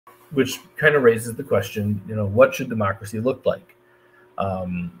which kind of raises the question, what should democracy look like?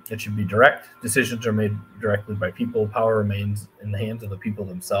 It should be direct. Decisions are made directly by people. Power remains in the hands of the people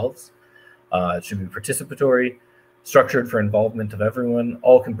themselves. It should be participatory, structured for involvement of everyone.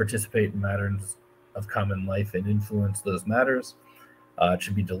 All can participate in matters of common life and influence those matters. It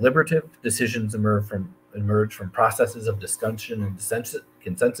should be deliberative. Decisions emerge from processes of discussion and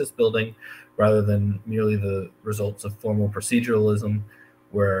consensus building, rather than merely the results of formal proceduralism,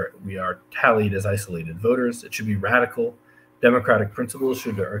 where we are tallied as isolated voters. It should be radical. Democratic principles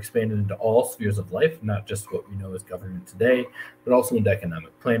are expanded into all spheres of life, not just what we know as government today, but also into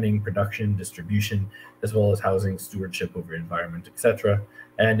economic planning, production, distribution, as well as housing, stewardship over environment, etc.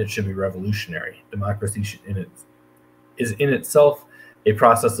 And it should be revolutionary. Democracy is in itself a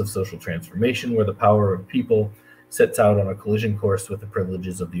process of social transformation, where the power of people sets out on a collision course with the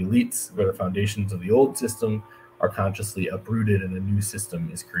privileges of the elites, where the foundations of the old system are consciously uprooted and a new system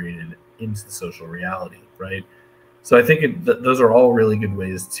is created into the social reality, right? So I think those are all really good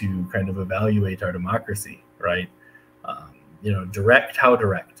ways to kind of evaluate our democracy, right? Direct, how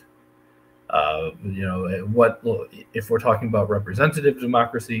direct? What if we're talking about representative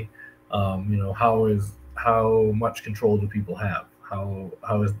democracy? How much control do people have?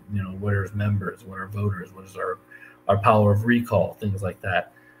 How is what are members? What are voters? What is our power of recall? Things like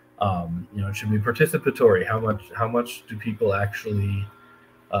that. It should be participatory. How much do people actually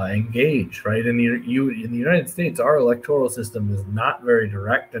engage, right? In the United States, our electoral system is not very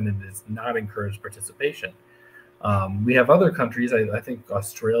direct, and it does not encourage participation. We have other countries. I think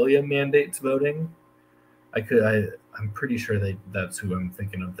Australia mandates voting. I'm pretty sure that's who I'm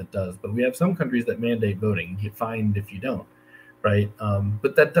thinking of that does. But we have some countries that mandate voting. You get fined if you don't, right?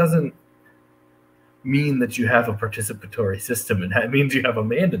 But that doesn't mean that you have a participatory system, and that means you have a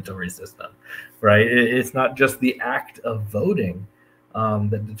mandatory system, right? It's not just the act of voting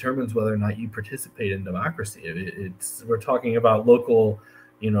that determines whether or not you participate in democracy. We're talking about local,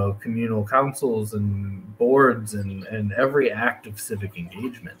 communal councils and boards and every act of civic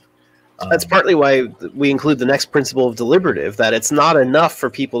engagement. That's partly why we include the next principle of deliberative, that it's not enough for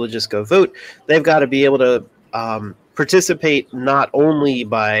people to just go vote. They've got to be able to participate not only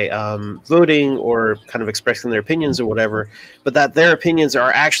by voting or kind of expressing their opinions or whatever, but that their opinions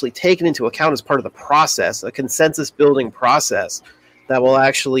are actually taken into account as part of the process, a consensus building process that will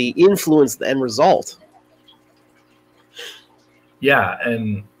actually influence the end result. Yeah,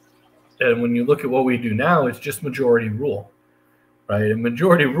 and when you look at what we do now, it's just majority rule, right? And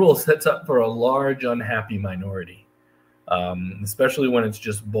majority rule sets up for a large unhappy minority, especially when it's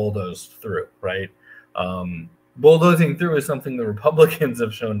just bulldozed through, right? Bulldozing through is something the Republicans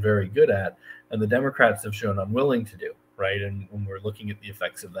have shown very good at, and the Democrats have shown unwilling to do, right? And when we're looking at the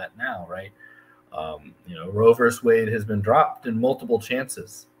effects of that now, right? Roe versus Wade has been dropped in multiple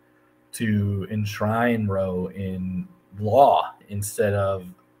chances to enshrine Roe in law instead of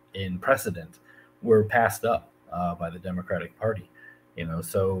in precedent, were passed up by the Democratic Party.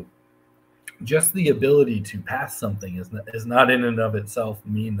 So just the ability to pass something is not in and of itself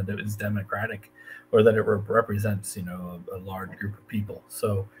mean that it is democratic or that it represents a large group of people.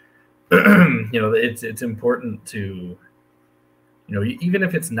 So it's important to even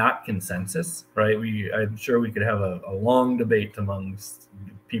if it's not consensus, right? I'm sure we could have a long debate amongst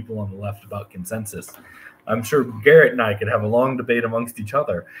people on the left about consensus. I'm sure Garrett and I could have a long debate amongst each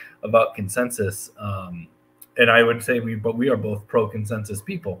other about consensus. And I would say we are both pro-consensus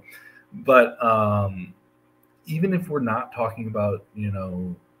people. But even if we're not talking about,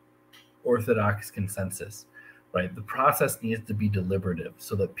 orthodox consensus, right? The process needs to be deliberative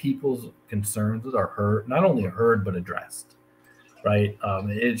so that people's concerns are heard, not only heard, but addressed. Right.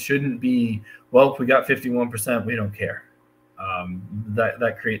 It shouldn't be, well, if we got 51%, we don't care.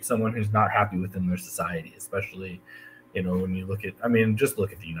 That creates someone who's not happy within their society, especially, when you look at, just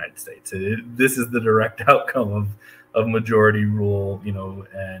look at the United States. This is the direct outcome of majority rule,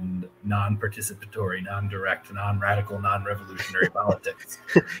 and non-participatory, non-direct, non-radical, non-revolutionary politics.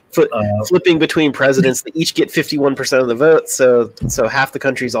 Flipping between presidents that each get 51% of the vote. So half the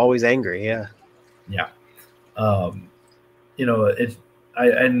country's always angry. Yeah. Yeah.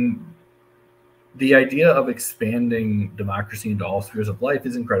 And the idea of expanding democracy into all spheres of life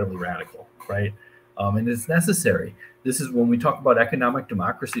is incredibly radical, right? And it's necessary. This is when we talk about economic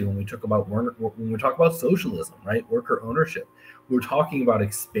democracy, when we talk about socialism, right? Worker ownership. We're talking about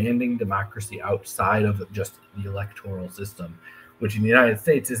expanding democracy outside of just the electoral system, which in the United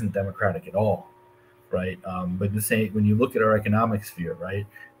States isn't democratic at all, right? But the same when you look at our economic sphere, right?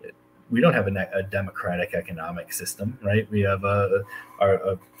 We don't have a democratic economic system, right? We have a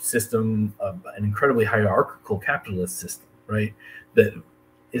system of an incredibly hierarchical capitalist system, right? That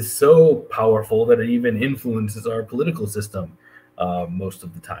is so powerful that it even influences our political system most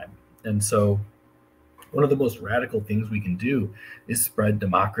of the time. And so one of the most radical things we can do is spread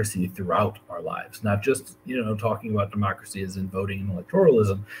democracy throughout our lives, not just, talking about democracy as in voting and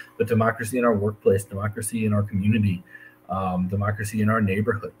electoralism, but democracy in our workplace, democracy in our community, democracy in our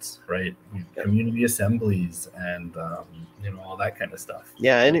neighborhoods, right? Community assemblies and, all that kind of stuff.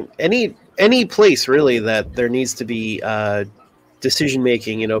 Yeah. Any place really that there needs to be decision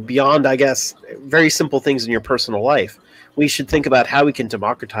making, beyond, I guess, very simple things in your personal life, we should think about how we can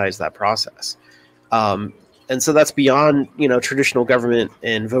democratize that process. And so that's beyond, traditional government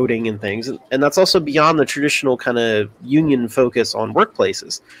and voting and things. And that's also beyond the traditional kind of union focus on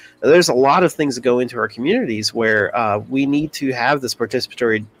workplaces. There's a lot of things that go into our communities where we need to have this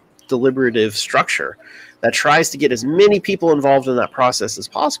participatory deliberative structure that tries to get as many people involved in that process as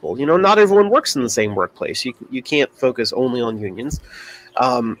possible. Not everyone works in the same workplace. You can't focus only on unions.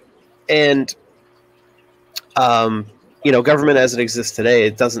 Government as it exists today,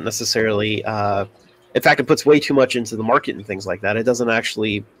 it doesn't necessarily, in fact, it puts way too much into the market and things like that. It doesn't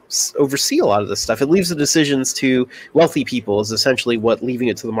actually oversee a lot of this stuff. It leaves the decisions to wealthy people is essentially what leaving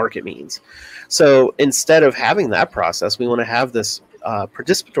it to the market means. So instead of having that process, we want to have this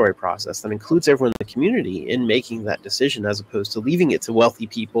participatory process that includes everyone in the community in making that decision, as opposed to leaving it to wealthy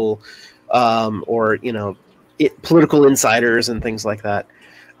people or, political insiders and things like that.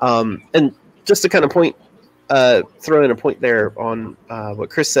 And just to kind of throw in a point there on what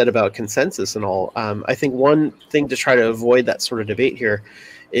Chris said about consensus and all. I think one thing to try to avoid that sort of debate here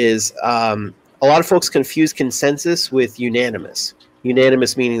is a lot of folks confuse consensus with unanimous.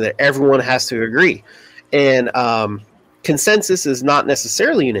 Unanimous meaning that everyone has to agree. And consensus is not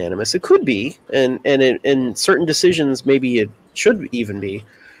necessarily unanimous. It could be, and in certain decisions, maybe it should even be.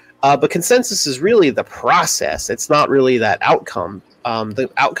 But consensus is really the process. It's not really that outcome. The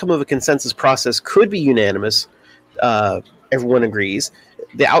outcome of a consensus process could be unanimous. Everyone agrees.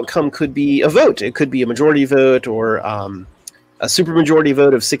 The outcome could be a vote. It could be a majority vote or a supermajority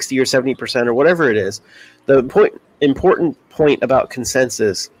vote of 60 or 70% or whatever it is. The important point about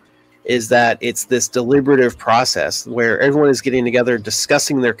consensus is that it's this deliberative process where everyone is getting together,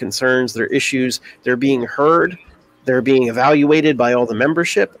 discussing their concerns, their issues. They're being heard. They're being evaluated by all the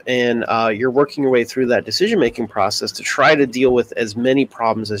membership, and you're working your way through that decision-making process to try to deal with as many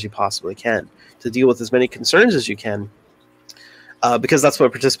problems as you possibly can, to deal with as many concerns as you can, because that's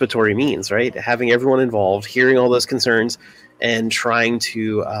what participatory means, right? Having everyone involved, hearing all those concerns, and trying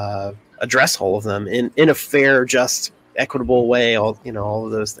to address all of them in a fair, just, equitable way, all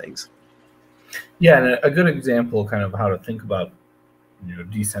of those things. Yeah, and a good example kind of how to think about,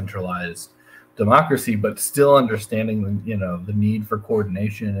 decentralized democracy, but still understanding the need for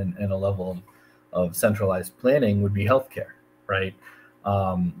coordination and a level of centralized planning would be healthcare, right?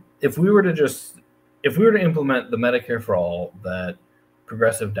 If we were to implement the Medicare for all that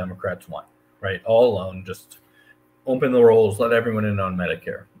progressive Democrats want, right, all alone, just open the rolls, let everyone in on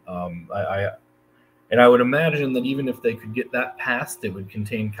Medicare. I would imagine that even if they could get that passed, it would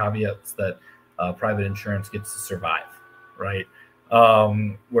contain caveats that private insurance gets to survive, right?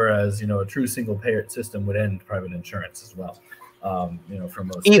 Whereas, a true single payer system would end private insurance as well, for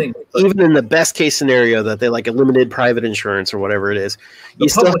most things. But even in the best case scenario that they a limited private insurance or whatever it is, the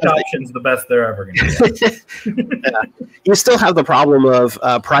public option's the best they're ever going to get. Yeah. You still have the problem of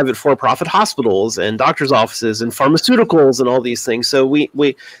private for-profit hospitals and doctors' offices and pharmaceuticals and all these things. So we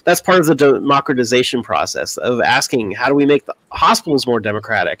that's part of the democratization process of asking, how do we make the hospitals more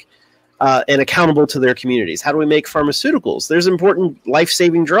democratic? And accountable to their communities? How do we make pharmaceuticals? There's important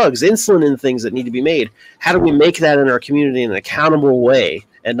life-saving drugs, insulin and things that need to be made. How do we make that in our community in an accountable way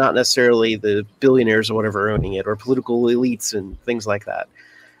and not necessarily the billionaires or whatever owning it or political elites and things like that?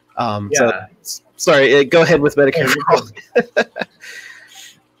 Yeah. So, sorry, go ahead with Medicare for all.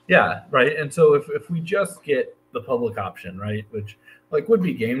 Yeah, right. And so if we just get the public option, right, which would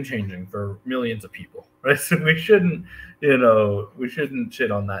be game-changing for millions of people, right? So we shouldn't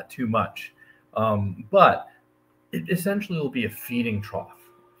shit on that too much. But it essentially will be a feeding trough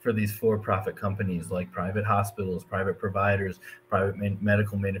for these for-profit companies like private hospitals, private providers, private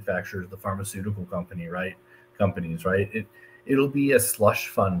medical manufacturers, the pharmaceutical companies, right? It'll be a slush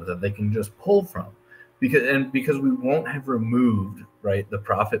fund that they can just pull from because we won't have removed, right, the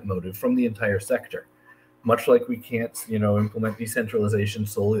profit motive from the entire sector. Much like we can't, implement decentralization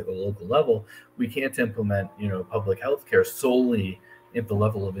solely at the local level, we can't implement, public health care solely at the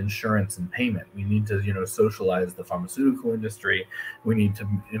level of insurance and payment. We need to, socialize the pharmaceutical industry. We need to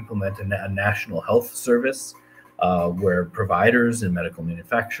implement a national health service where providers and medical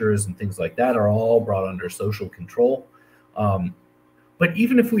manufacturers and things like that are all brought under social control. But But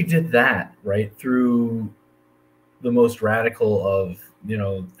even if we did that, right, through the most radical of,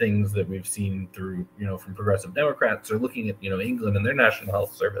 things that we've seen through, from progressive Democrats, or looking at, England and their National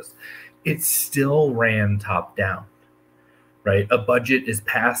Health Service, it still ran top down, right? A budget is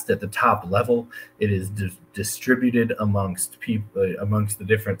passed at the top level. It is distributed amongst people, amongst the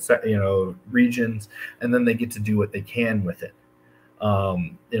different, regions, and then they get to do what they can with it.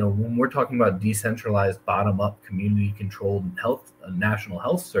 When we're talking about decentralized, bottom-up, community-controlled health, national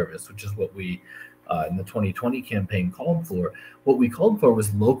health service, which is what we in the 2020 campaign called for, what we called for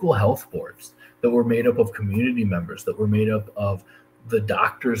was local health boards that were made up of community members, that were made up of the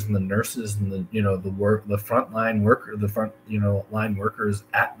doctors and the nurses and the frontline worker, line workers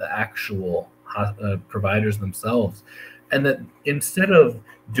at the actual providers themselves, and that instead of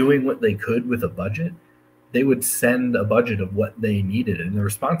doing what they could with a budget, they would send a budget of what they needed. And the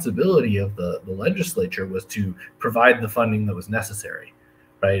responsibility of the legislature was to provide the funding that was necessary,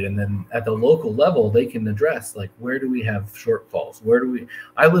 right? And then at the local level, they can address, like, where do we have shortfalls?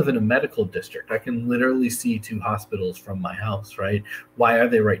 I live in a medical district. I can literally see two hospitals from my house, right? Why are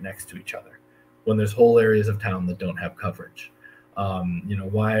they right next to each other when there's whole areas of town that don't have coverage?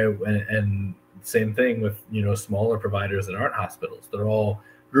 Why? And same thing with, smaller providers that aren't hospitals. They're all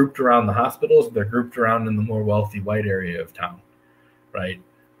grouped around the hospitals. They're grouped around in the more wealthy white area of town, right?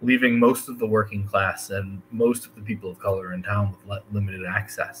 Leaving most of the working class and most of the people of color in town with limited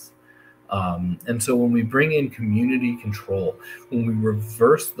access. And so when we bring in community control, when we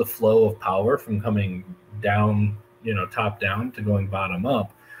reverse the flow of power from coming down, top down, to going bottom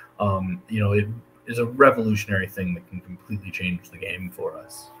up, it is a revolutionary thing that can completely change the game for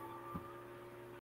us.